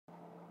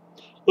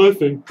I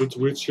think that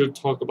we should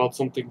talk about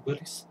something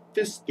very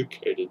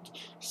sophisticated,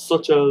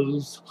 such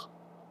as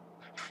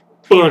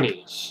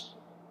bunnies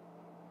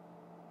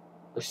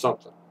or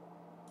something.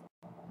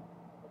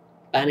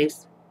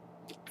 Benny's?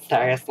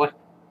 Seriously?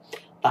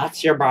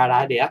 That's your bright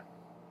idea?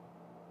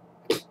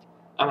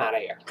 I'm out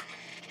of here.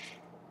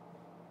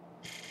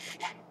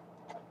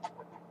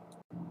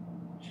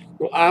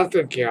 Well, I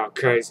think you're all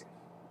crazy,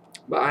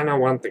 but I know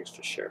one thing's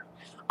for sure.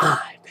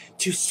 I'm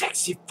too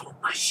sexy for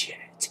my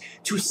shirt.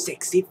 Too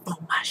sexy for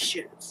my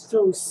shirt.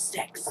 So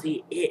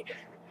sexy it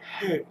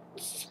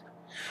hurts.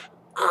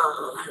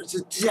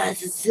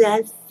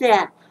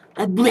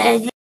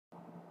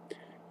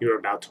 You're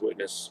about to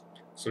witness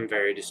some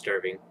very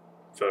disturbing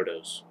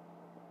photos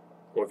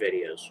or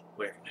videos,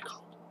 whatever they're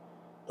called,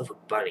 of a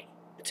bunny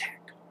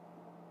attack.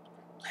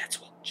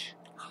 Let's watch.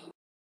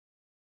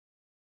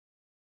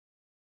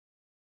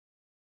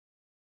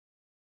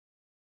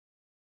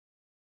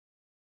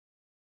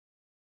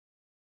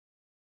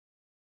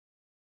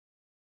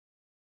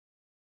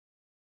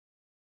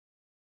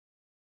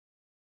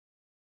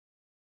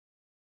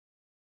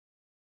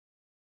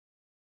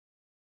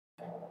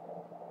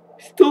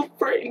 Still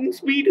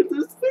frightens me to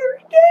this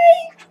very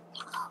day.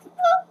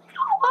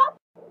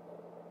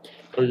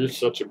 Oh, you're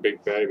such a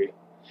big baby.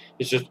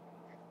 It's just.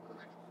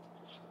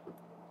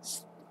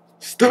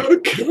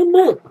 Stop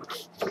coming!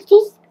 I'm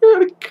so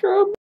scared to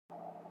come.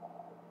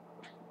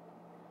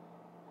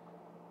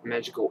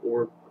 Magical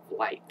orb of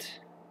light.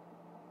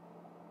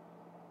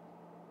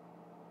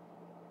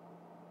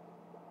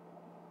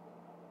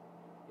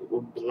 It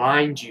will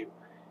blind you.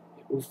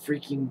 It will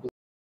freaking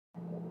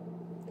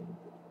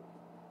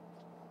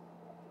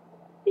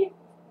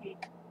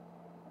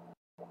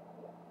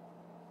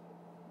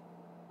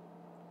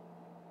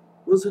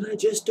Wasn't I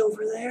just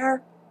over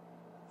there?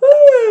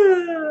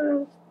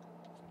 Ah!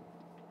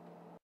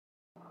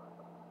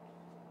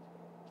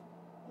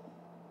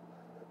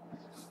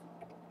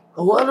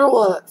 I wonder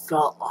what it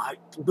felt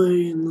like to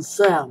be in the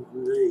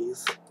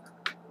 70s.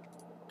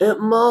 It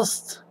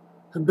must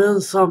have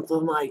been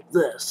something like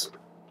this.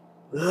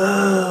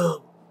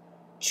 Oh,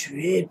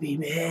 trippy,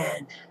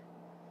 man.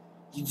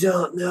 You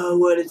don't know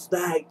what it's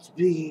like to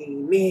be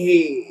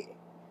me.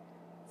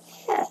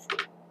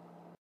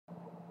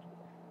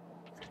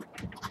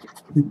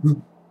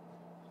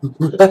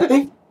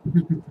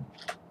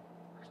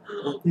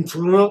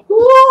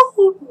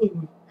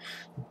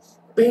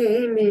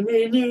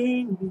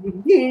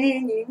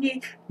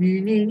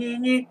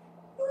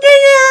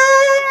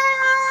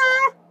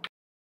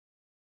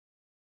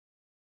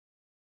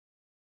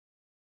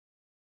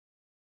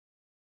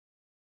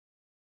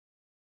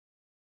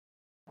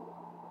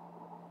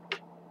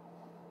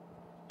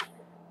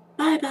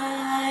 Bye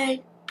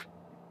bye.